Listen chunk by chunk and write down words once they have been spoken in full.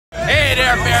Hey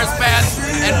there, Bears fans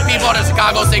and people in the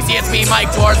Chicago 60. It's me,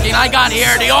 Mike Jaworski, and I got here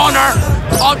the owner.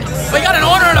 We got an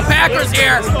owner of the Packers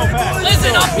here.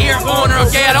 Listen up here, owner.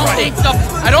 Okay, I don't think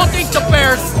the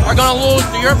Bears are gonna lose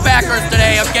to your Packers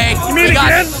today. Okay. You mean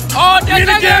again? Oh,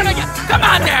 again. Come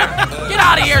on there. Get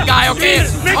out of here, guy. Okay.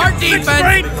 Our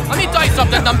defense. Let me tell you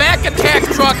something. The Mac attack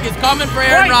truck is coming for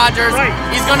Aaron Rodgers.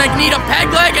 He's gonna need a peg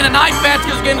leg and a knife edge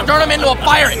because he's gonna turn him into a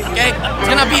pirate. Okay. It's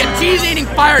gonna be a cheese-eating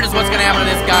pirate. Is what's gonna happen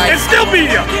to this guy. And still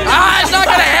beat you. It's not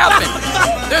gonna happen.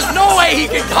 There's no way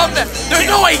he can come back. There's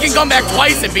no way he can come back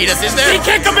twice and beat us, is there? He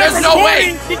can't come back from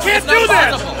 20. He can't do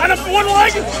that. On a one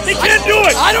leg, he can't do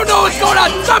it. I don't know what's going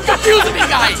on. Stop confusing me,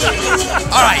 guys.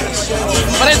 All right.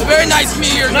 But it's very nice to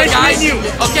meet you, guys. You.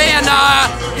 Okay, and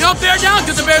you don't bear down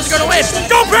because the Bears are gonna win.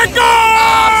 Go Packers!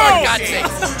 For God's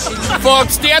sake.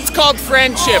 Folks, that's called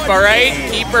friendship, all right?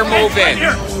 Keep her moving.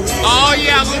 Oh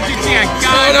yeah, look at that.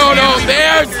 No.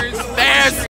 Bears.